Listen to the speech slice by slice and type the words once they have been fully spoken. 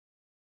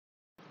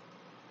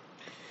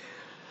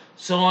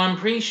So I'm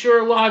pretty sure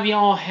a lot of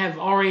y'all have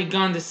already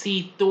gone to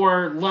see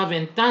Thor Love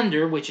and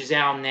Thunder, which is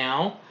out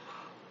now,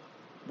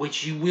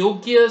 which you will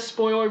get a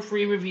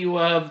spoiler-free review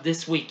of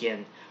this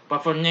weekend. But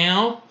for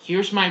now,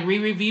 here's my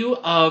re-review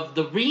of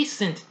the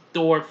recent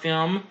Thor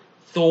film,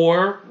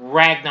 Thor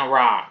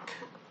Ragnarok.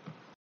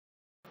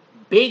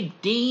 Big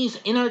D's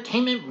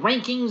Entertainment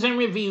Rankings and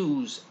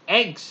Reviews.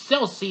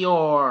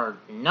 Excelsior!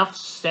 Enough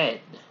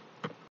said.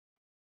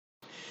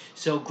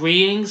 So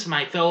greetings,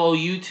 my fellow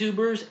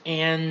YouTubers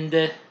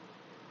and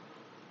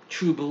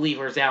true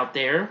believers out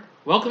there.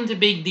 Welcome to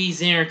Big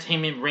D's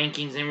Entertainment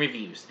Rankings and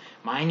Reviews.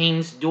 My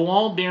name's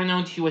Doyle, better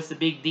known to you as the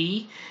Big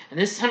D, and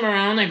this time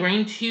around I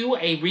bring to you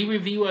a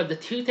re-review of the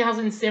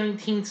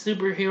 2017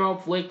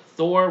 superhero flick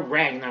Thor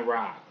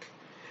Ragnarok.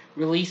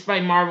 Released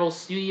by Marvel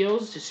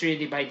Studios,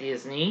 distributed by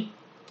Disney.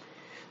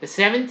 The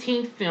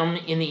 17th film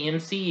in the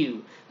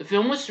MCU. The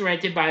film was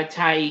directed by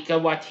Taika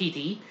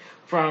Waititi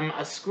from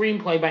a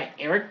screenplay by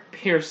Eric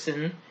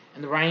Pearson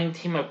and the writing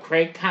team of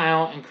Craig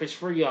Kyle and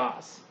Christopher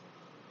Yost.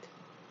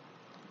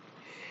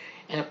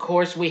 And of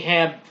course we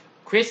have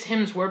Chris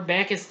Hemsworth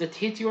back as the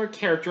titular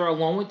character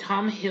along with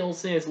Tom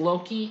Hiddleston as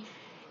Loki,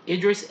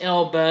 Idris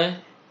Elba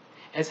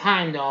as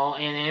Heimdall,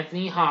 and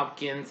Anthony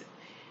Hopkins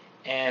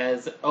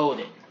as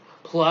Odin.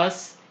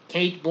 Plus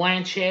Cate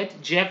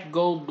Blanchett, Jeff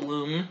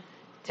Goldblum,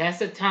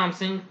 Tessa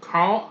Thompson,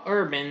 Karl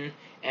Urban,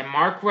 and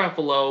Mark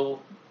Ruffalo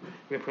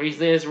reprised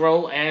his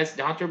role as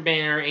Dr.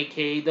 Banner,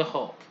 aka the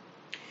Hulk.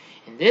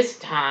 And this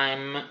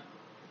time,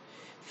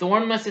 Thor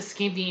must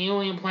escape the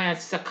alien planet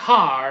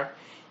Sakaar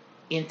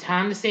in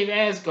time to save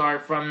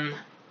Asgard from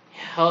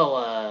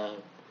Hela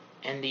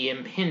and the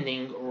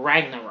impending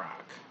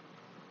Ragnarok.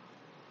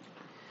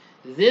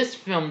 This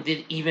film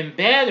did even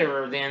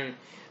better than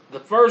the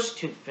first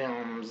two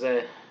films.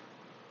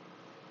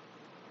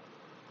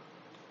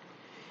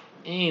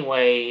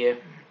 Anyway,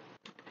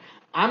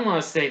 I'm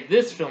going to say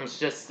this film's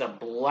just a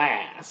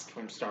blast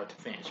from start to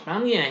finish. But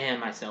I'm getting ahead of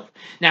myself.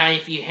 Now,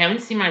 if you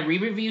haven't seen my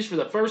re-reviews for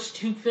the first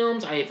two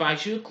films, I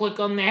advise you to click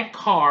on that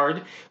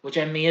card, which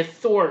I made a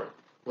Thor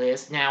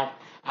list. Now,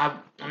 I'm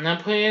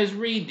not putting it as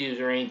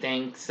redos or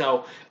anything,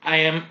 so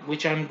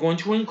which I'm going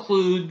to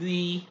include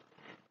the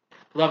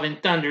Love and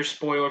Thunder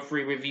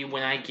spoiler-free review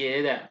when I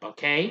get it up,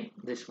 okay?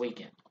 This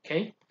weekend,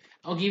 okay?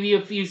 I'll give you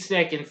a few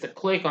seconds to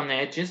click on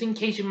that, just in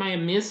case you might have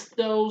missed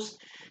those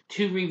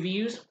two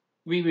reviews,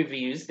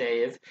 re-reviews, that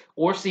is,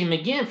 or see them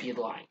again if you'd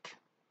like.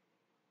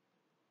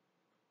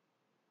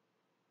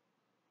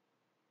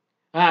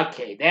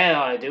 Okay, that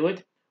ought to do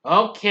it.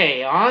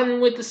 Okay,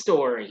 on with the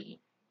story.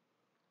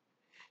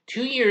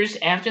 2 years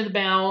after the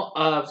Battle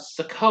of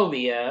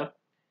Sokovia,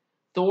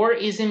 Thor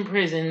is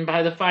imprisoned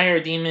by the fire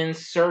demon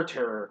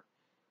Surtur,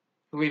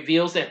 who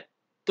reveals that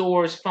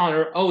Thor's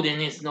father, Odin,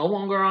 is no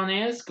longer on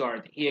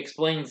Asgard. He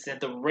explains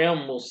that the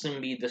realm will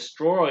soon be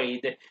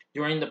destroyed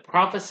during the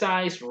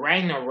prophesied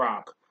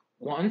Ragnarok,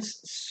 once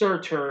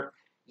Surtur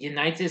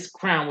unites his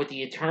crown with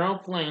the eternal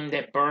flame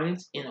that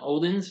burns in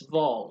Odin's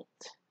vault.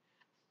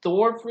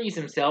 Thor frees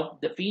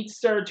himself, defeats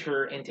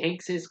Surtur, and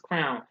takes his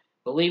crown,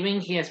 believing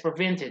he has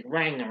prevented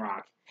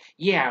Ragnarok.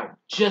 Yeah,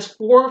 just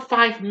 4 or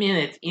 5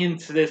 minutes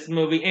into this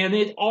movie, and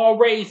it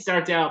already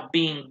starts out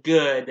being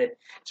good.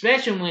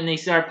 Especially when they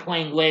start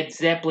playing Led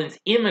Zeppelin's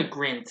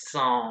Immigrant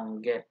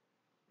Song.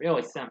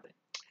 Really something.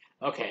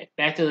 Okay,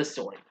 back to the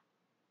story.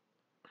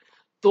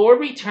 Thor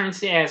returns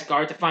to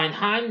Asgard to find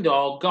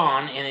Heimdall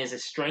gone and his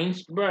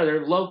estranged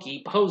brother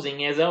Loki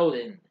posing as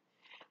Odin.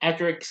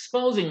 After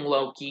exposing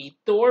Loki,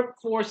 Thor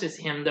forces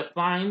him to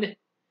find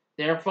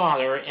their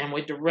father, and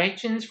with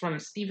directions from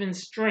Stephen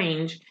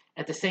Strange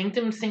at the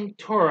Sanctum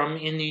Sanctorum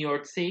in New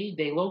York City,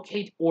 they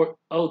locate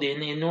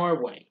Odin in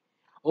Norway.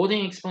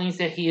 Odin explains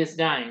that he is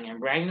dying,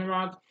 and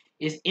Ragnarok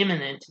is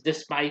imminent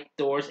despite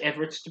Thor's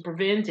efforts to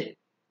prevent it,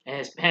 and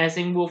his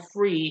passing will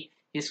free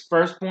his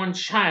firstborn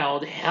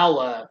child,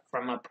 Hela,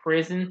 from a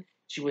prison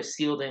she was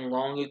sealed in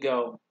long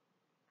ago.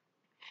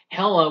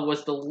 Hela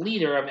was the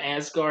leader of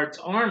Asgard's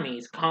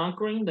armies,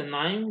 conquering the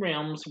 9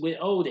 realms with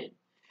Odin.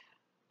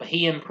 But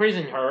he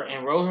imprisoned her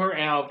and wrote her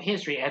out of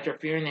history after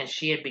fearing that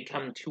she had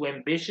become too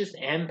ambitious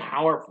and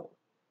powerful.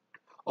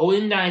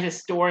 Odin dies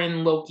as Thor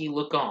and Loki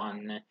look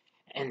on,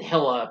 and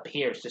Hela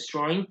appears,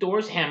 destroying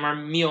Thor's hammer,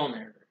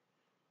 Mjolnir.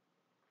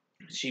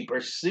 She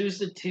pursues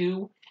the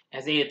two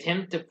as they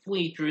attempt to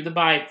flee through the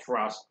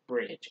Bifrost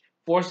Bridge,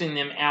 forcing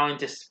them out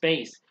into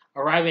space.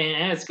 Arriving in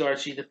Asgard,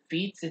 she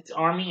defeats its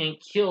army and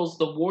kills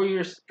the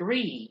Warriors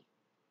 3.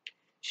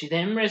 She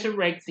then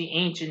resurrects the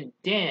ancient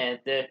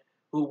dead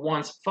who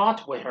once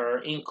fought with her,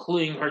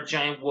 including her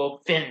giant wolf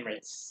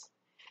Fenris,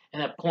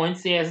 and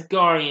appoints the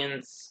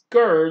Asgardian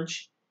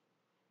Scourge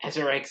as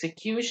her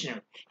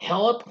executioner.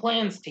 Hela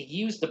plans to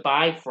use the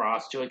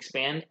Bifrost to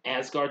expand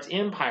Asgard's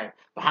empire,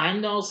 but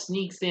Heimdall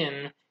sneaks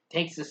in,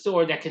 takes the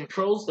sword that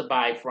controls the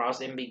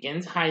Bifrost, and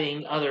begins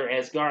hiding other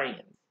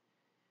Asgardians.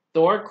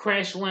 Thor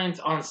crash lands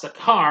on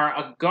Sakaar,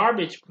 a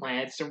garbage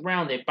planet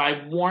surrounded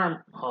by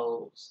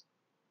wormholes.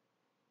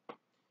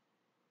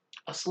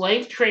 A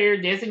slave trader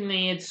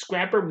designated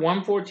Scrapper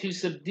 142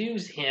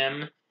 subdues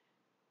him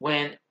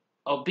when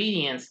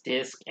obedience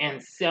disc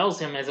and sells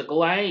him as a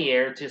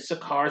gladiator to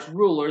Sakar's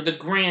ruler, the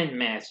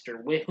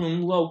Grandmaster, with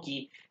whom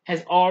Loki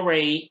has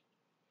already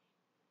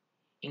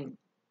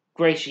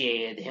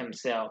ingratiated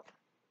himself.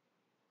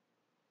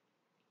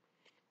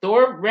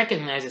 Thor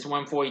recognizes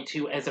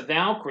 142 as a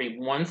Valkyrie,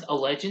 one of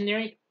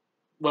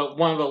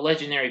a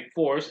legendary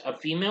force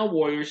of female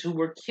warriors who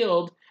were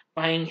killed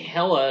by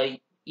Hela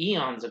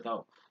eons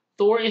ago.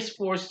 Thor is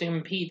forced to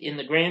compete in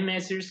the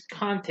Grandmaster's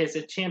contest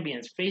of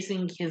champions,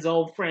 facing his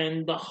old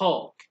friend, the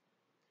Hulk.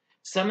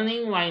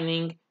 Summoning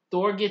lightning,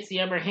 Thor gets the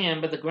upper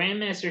hand, but the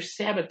Grandmaster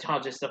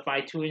sabotages the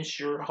fight to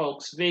ensure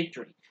Hulk's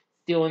victory.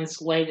 Still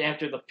enslaved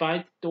after the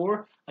fight,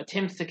 Thor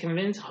attempts to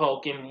convince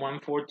Hulk in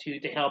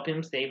 142 to help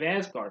him save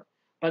Asgard,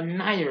 but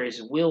neither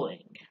is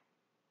willing.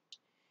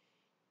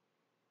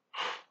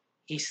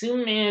 He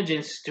soon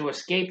manages to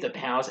escape the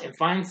palace and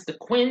finds the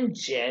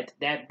Quinjet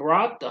that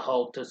brought the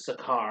Hulk to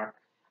Sakar.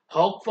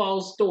 Hulk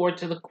follows Thor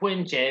to the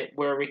Quinjet,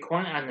 where a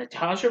recording on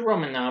Natasha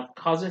Romanoff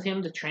causes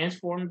him to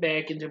transform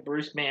back into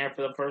Bruce Banner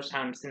for the first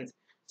time since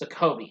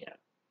Sokovia.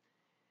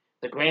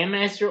 The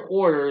Grandmaster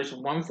orders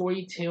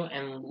 142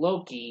 and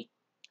Loki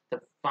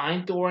to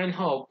find Thor and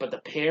Hulk, but the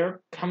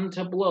pair come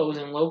to blows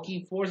and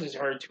Loki forces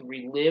her to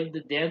relive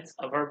the deaths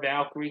of her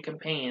Valkyrie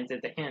companions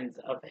at the hands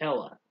of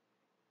Hela.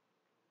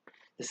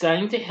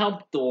 Deciding to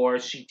help Thor,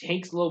 she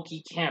takes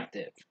Loki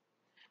captive.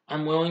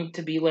 Unwilling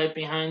to be left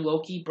behind,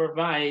 Loki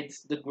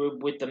provides the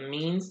group with the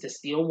means to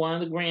steal one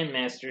of the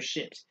Grandmaster's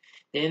ships.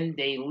 Then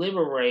they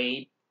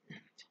liberate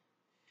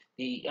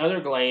the other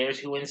gladiators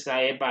who were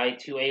incited by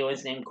two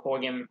aliens named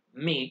Korg and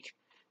Meek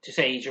to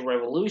stage a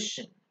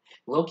revolution.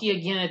 Loki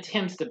again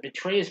attempts to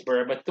betray his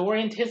bird, but Thor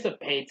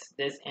anticipates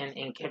this and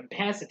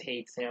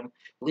incapacitates him,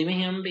 leaving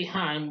him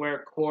behind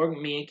where Korg,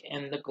 Meek,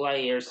 and the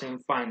gladiators soon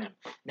find him.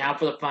 Now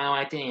for the final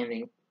act and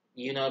ending.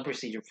 You know the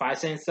procedure. 5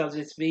 seconds of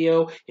this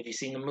video. If you've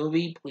seen the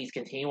movie, please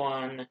continue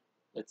on.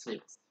 Let's do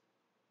this.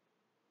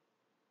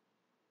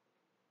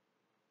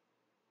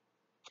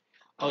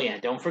 Oh yeah,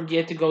 don't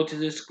forget to go to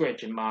the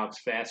description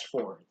box. Fast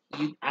forward.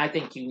 I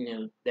think you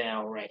knew that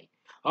already.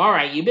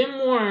 Alright, you've been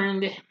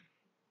warned.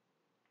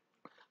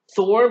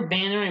 Thor,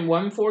 Banner, and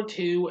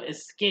 142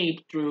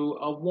 escape through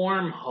a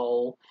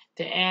wormhole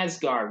to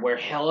Asgard, where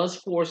Hela's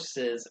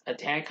forces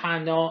attack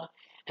Heimdall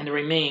and the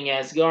remaining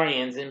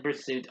Asgardians in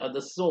pursuit of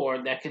the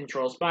sword that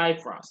controls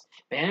Bifrost.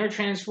 Banner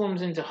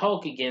transforms into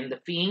Hulk again,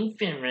 defeating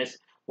Fenris,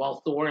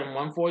 while Thor and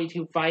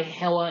 142 fight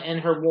Hela and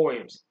her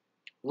warriors.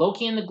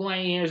 Loki and the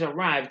gladiators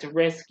arrive to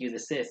rescue the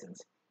citizens,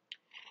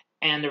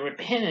 and the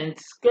repentant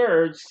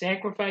Scourge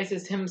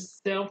sacrifices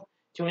himself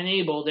to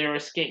enable their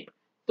escape.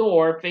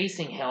 Thor,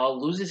 facing Hela,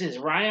 loses his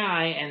right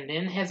eye and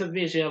then has a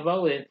vision of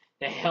Odin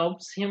that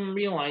helps him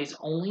realize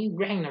only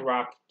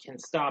Ragnarok can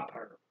stop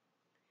her.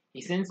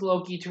 He sends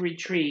Loki to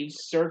retrieve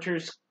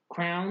Surtur's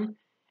crown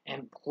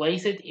and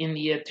place it in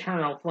the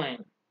eternal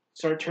flame.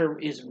 Surtur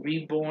is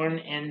reborn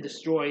and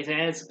destroys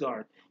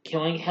Asgard,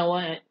 killing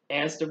Hela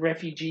as the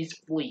refugees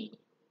flee.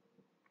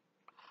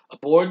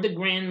 Aboard the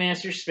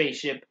Grandmaster's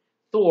spaceship,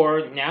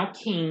 Thor, now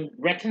king,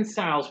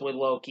 reconciles with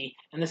Loki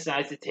and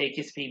decides to take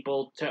his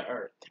people to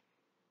Earth.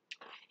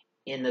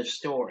 In the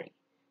story.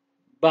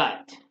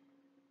 But,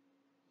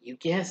 you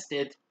guessed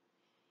it,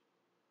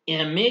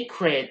 in a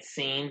mid-credit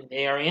scene,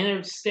 they are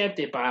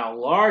intercepted by a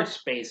large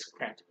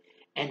spacecraft.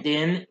 And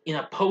then, in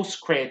a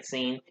post-credit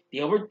scene,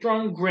 the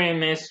overthrown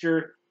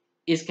Grandmaster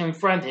is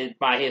confronted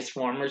by his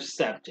former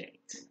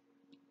subjects.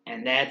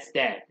 And that's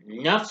that.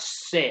 Enough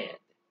said.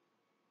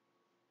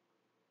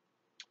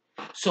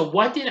 So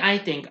what did I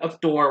think of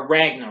Thor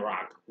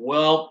Ragnarok?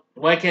 Well,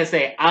 what can I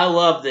say? I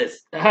love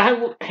this.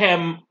 I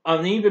have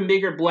an even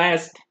bigger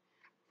blast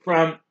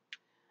from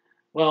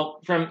being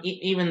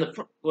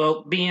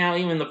out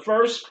even the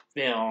first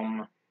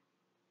film.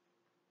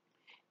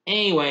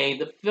 Anyway,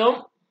 the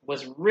film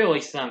was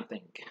really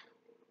something.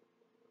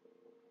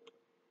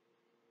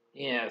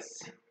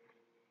 Yes.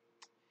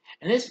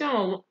 And this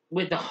film,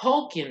 with the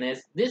Hulk in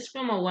this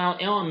film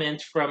allowed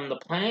elements from the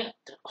Planet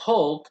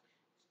Hulk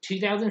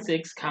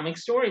 2006 comic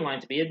storyline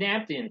to be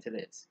adapted into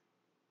this.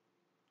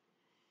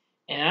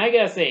 And I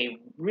gotta say,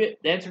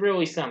 that's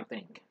really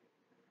something.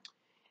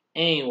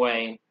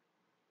 Anyway,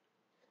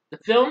 the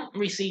film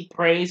received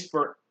praise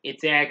for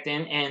its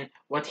acting and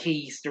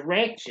Watiti's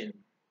direction.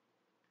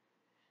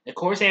 Of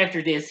course,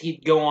 after this,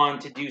 he'd go on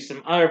to do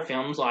some other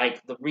films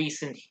like the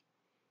recent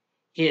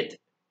hit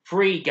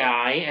Free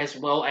Guy, as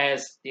well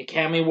as the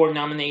Academy Award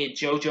nominated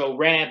Jojo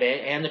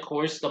Rabbit, and of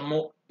course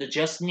the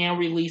just now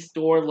released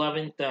Thor Love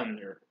and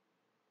Thunder.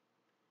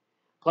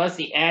 Plus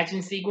the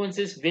action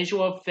sequences,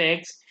 visual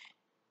effects,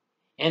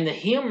 and the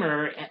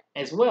humor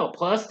as well.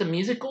 Plus the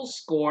musical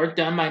score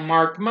done by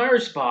Mark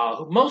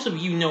Merspaugh. Most of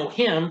you know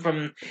him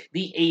from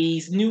the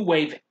 80s new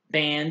wave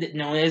band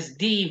known as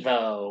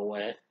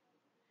Devo.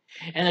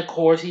 And of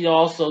course he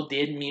also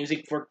did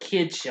music for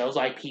kids shows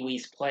like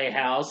Pee-wee's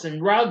Playhouse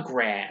and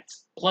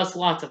Rugrats. Plus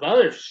lots of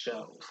other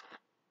shows.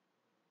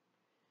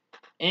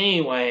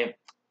 Anyway,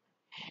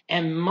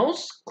 And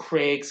most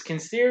critics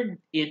consider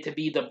it to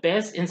be the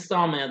best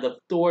installment of the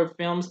Thor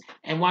films.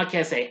 And what can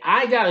I say?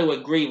 I got to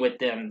agree with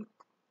them.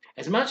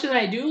 As much as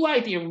I do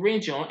like the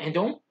original, and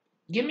don't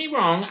get me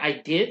wrong,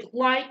 I did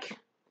like,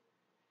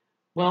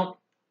 well,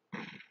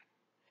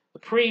 the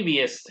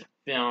previous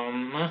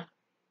film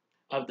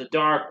of the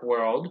Dark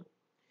World,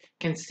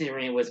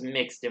 considering it was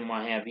mixed and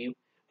what have you.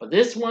 But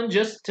this one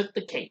just took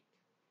the cake.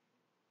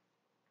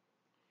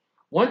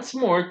 Once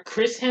more,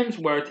 Chris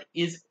Hemsworth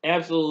is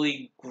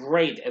absolutely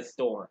great as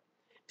Thor.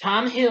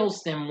 Tom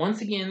Hiddleston,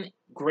 once again,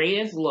 great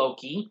as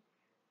Loki.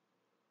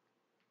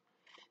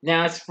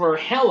 Now, as for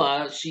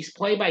Hela, she's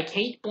played by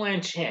Cate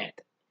Blanchett.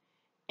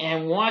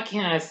 And what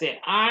can I say?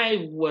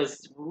 I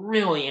was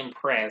really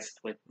impressed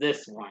with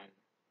this one.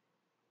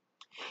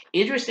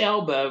 Idris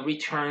Elba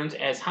returns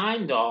as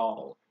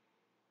Heimdall.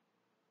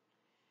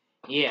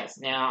 Yes,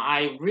 now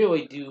I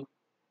really do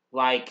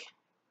like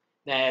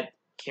that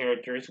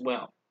character as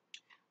well.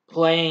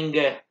 Playing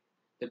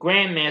the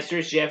Grandmaster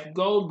is Jeff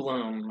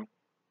Goldblum,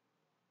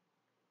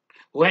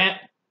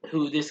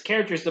 who this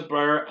character is the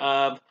brother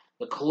of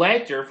the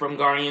Collector from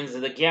Guardians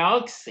of the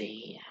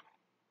Galaxy.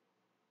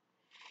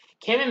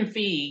 Kevin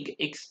Feige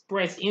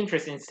expressed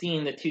interest in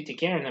seeing the two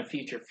together in a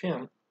future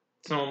film,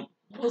 so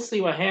we'll see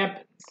what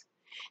happens.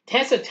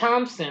 Tessa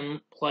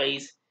Thompson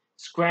plays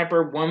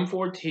Scrapper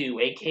 142,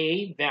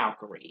 aka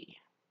Valkyrie.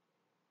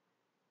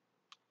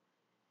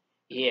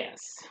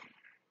 Yes.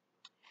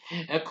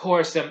 Of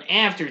course,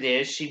 after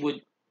this, she would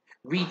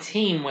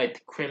reteam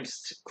with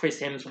Chris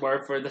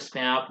Hemsworth for the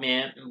spin-off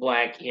Men in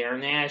Black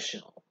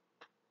International.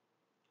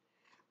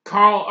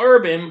 Karl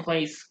Urban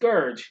plays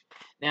Scourge.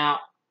 Now,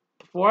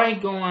 before I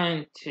go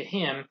on to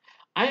him,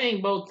 I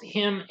think both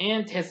him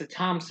and Tessa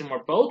Thompson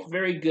were both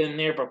very good in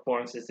their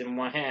performances and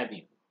what have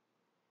you.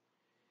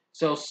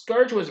 So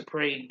Scourge was a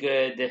pretty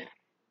good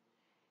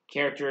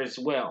character as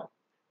well.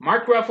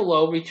 Mark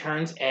Ruffalo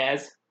returns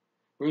as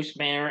Bruce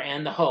Banner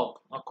and the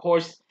Hulk. Of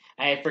course,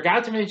 I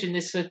forgot to mention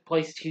this took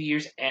place 2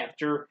 years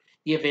after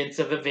the events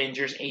of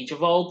Avengers Age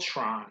of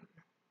Ultron.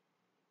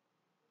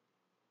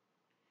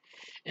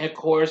 And of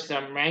course,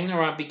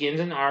 Ragnarok begins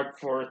an arc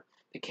for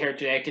the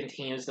character that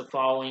continues the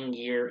following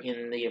year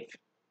in the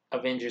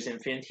Avengers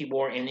Infinity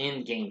War and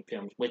Endgame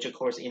films, which of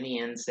course in the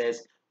end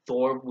says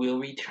Thor will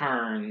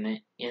return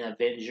in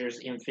Avengers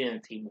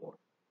Infinity War.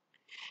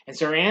 And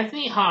Sir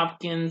Anthony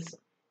Hopkins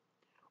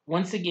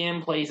once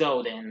again plays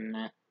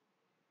Odin.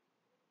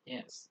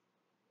 Yes.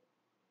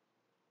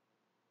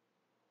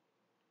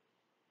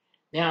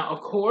 Now,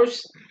 of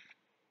course,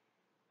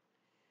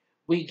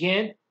 we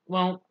get,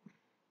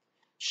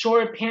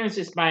 short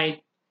appearances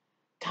by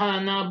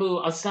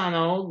Tanabu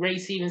Asano, Ray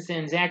Stevenson,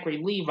 and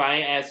Zachary Levi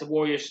as the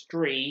Warriors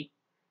 3.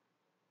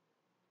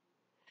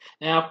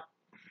 Now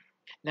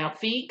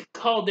Feig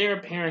called their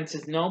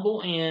appearances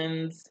noble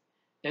ends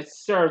that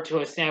serve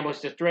to establish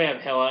the threat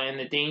of Hela and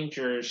the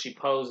dangers she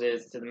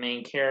poses to the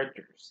main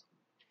characters.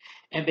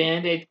 And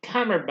Benedict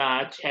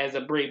Cumberbatch has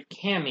a brief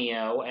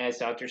cameo as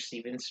Dr.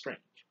 Stephen Strange.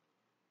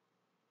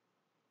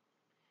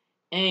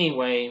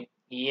 Anyway,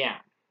 yeah.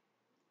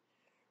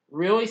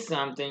 Really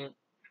something.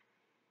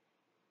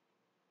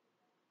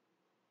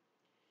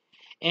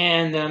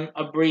 And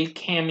a brief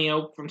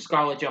cameo from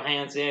Scarlett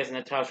Johansson as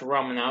Natasha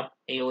Romanoff,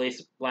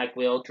 alias Black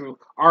Widow, through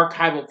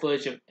archival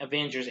footage of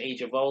Avengers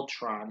Age of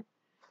Ultron.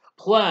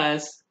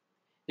 Plus,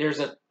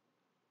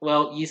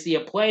 you see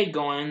a play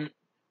going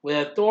with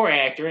a Thor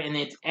actor, and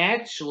it's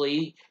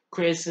actually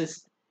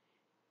Chris's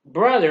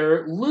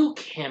brother, Luke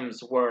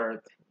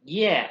Hemsworth.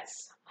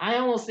 Yes, I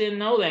almost didn't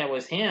know that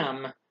was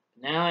him.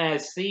 Now that I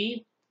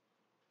see,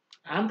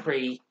 I'm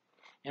pretty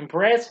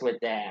impressed with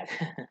that.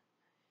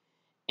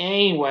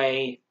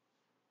 Anyway,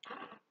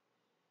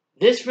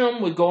 this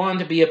film would go on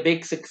to be a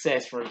big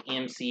success for the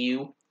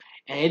MCU,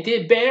 and it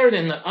did better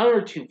than the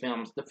other two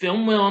films. The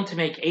film went on to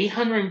make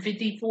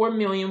 $854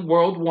 million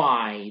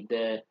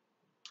worldwide,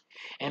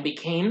 and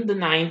became the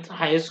 9th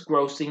highest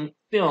grossing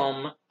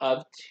film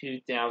of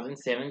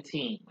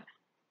 2017.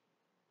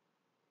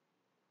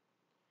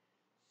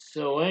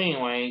 So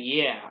anyway,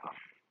 yeah.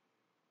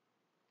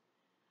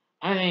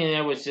 I think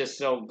that was just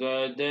so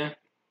good.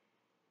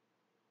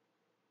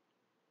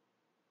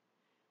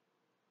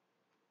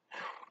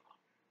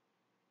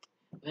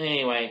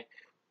 Anyway.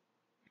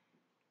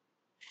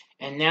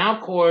 And now,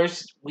 of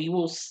course, we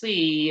will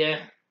see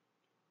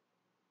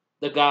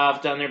the God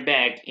of Thunder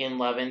back in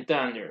Love and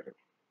Thunder.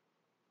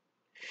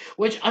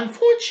 Which,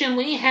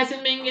 unfortunately,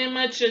 hasn't been getting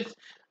much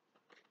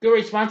good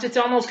response. It's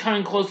almost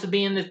coming close to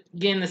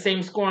getting the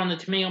same score on the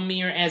tomato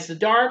meter as The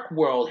Dark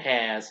World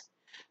has.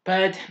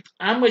 But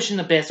I'm wishing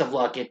the best of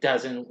luck it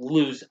doesn't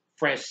lose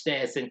fresh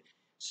status and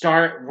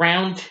start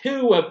round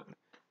 2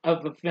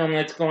 of the film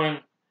that's going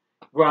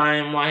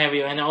Ryan, what have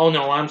you. And oh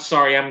no, I'm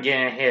sorry, I'm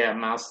getting ahead of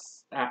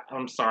myself.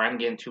 I'm sorry, I'm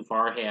getting too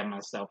far ahead of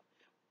myself.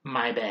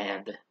 My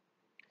bad.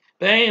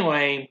 But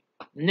anyway,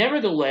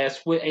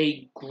 nevertheless, with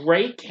a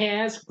great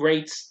cast,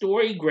 great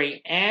story,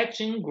 great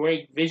action,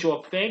 great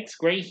visual effects,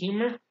 great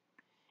humor,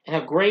 and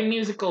a great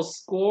musical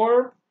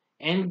score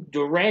and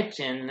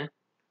direction,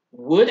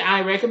 Would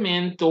I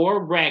recommend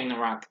Thor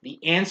Ragnarok? The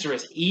answer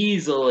is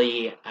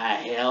easily a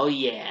hell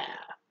yeah.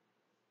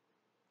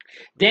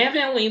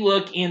 Definitely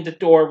look into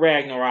Thor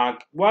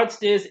Ragnarok. Watch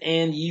this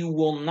and you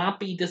will not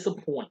be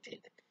disappointed.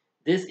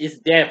 This is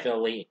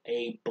definitely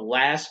a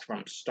blast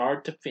from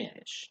start to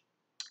finish.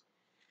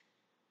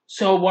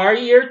 So, what are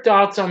your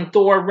thoughts on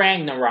Thor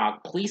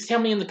Ragnarok? Please tell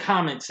me in the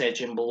comment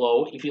section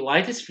below. If you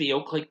like this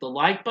video, click the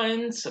like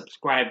button,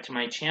 subscribe to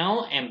my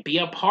channel, and be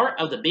a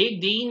part of the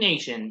Big D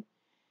Nation.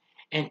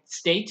 And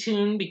stay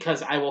tuned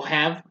because I will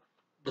have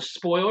the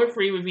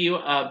spoiler-free review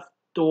of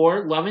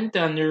Thor Love and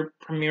Thunder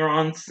premiere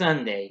on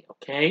Sunday,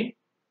 okay?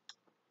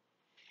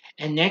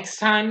 And next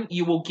time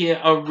you will get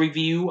a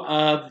review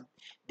of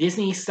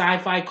Disney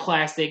sci-fi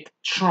classic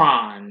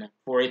Tron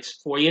for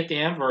its 40th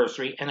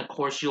anniversary. And of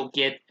course you'll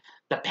get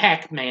the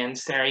Pac-Man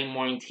Saturday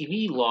morning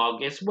TV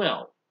log as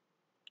well.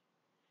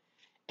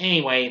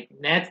 Anyway,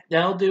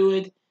 that'll do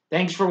it.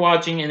 Thanks for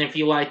watching, and if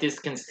you like this,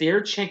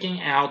 consider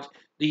checking out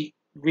the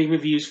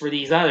re-reviews for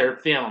these other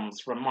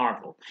films from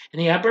Marvel. In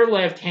the upper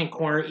left-hand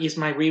corner is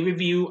my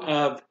re-review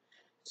of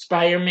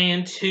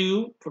Spider-Man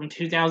 2 from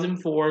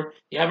 2004.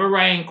 The upper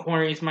right-hand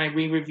corner is my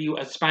re-review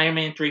of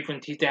Spider-Man 3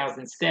 from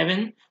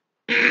 2007.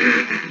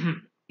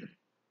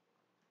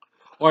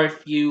 Or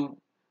if you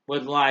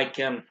would like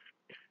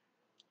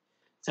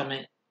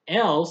something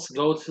else,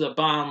 go to the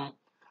bottom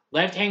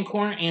left-hand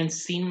corner and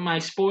see my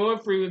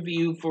spoiler-free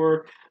review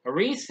for a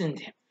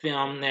recent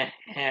film that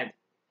had,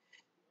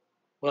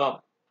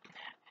 well,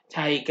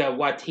 Taika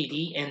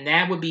Waititi, and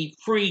that would be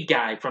Free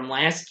Guy from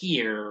last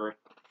year.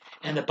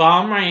 And the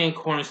bottom right-hand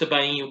corner is the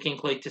button you can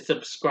click to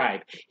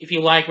subscribe. If you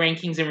like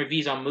rankings and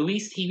reviews on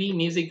movies, TV,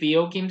 music,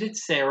 video games,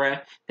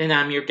 etc., then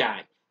I'm your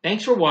guy.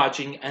 Thanks for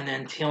watching, and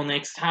until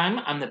next time,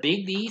 I'm the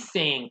Big D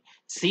saying,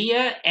 see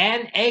ya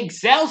and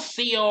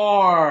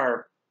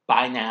Excelsior!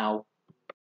 Bye now.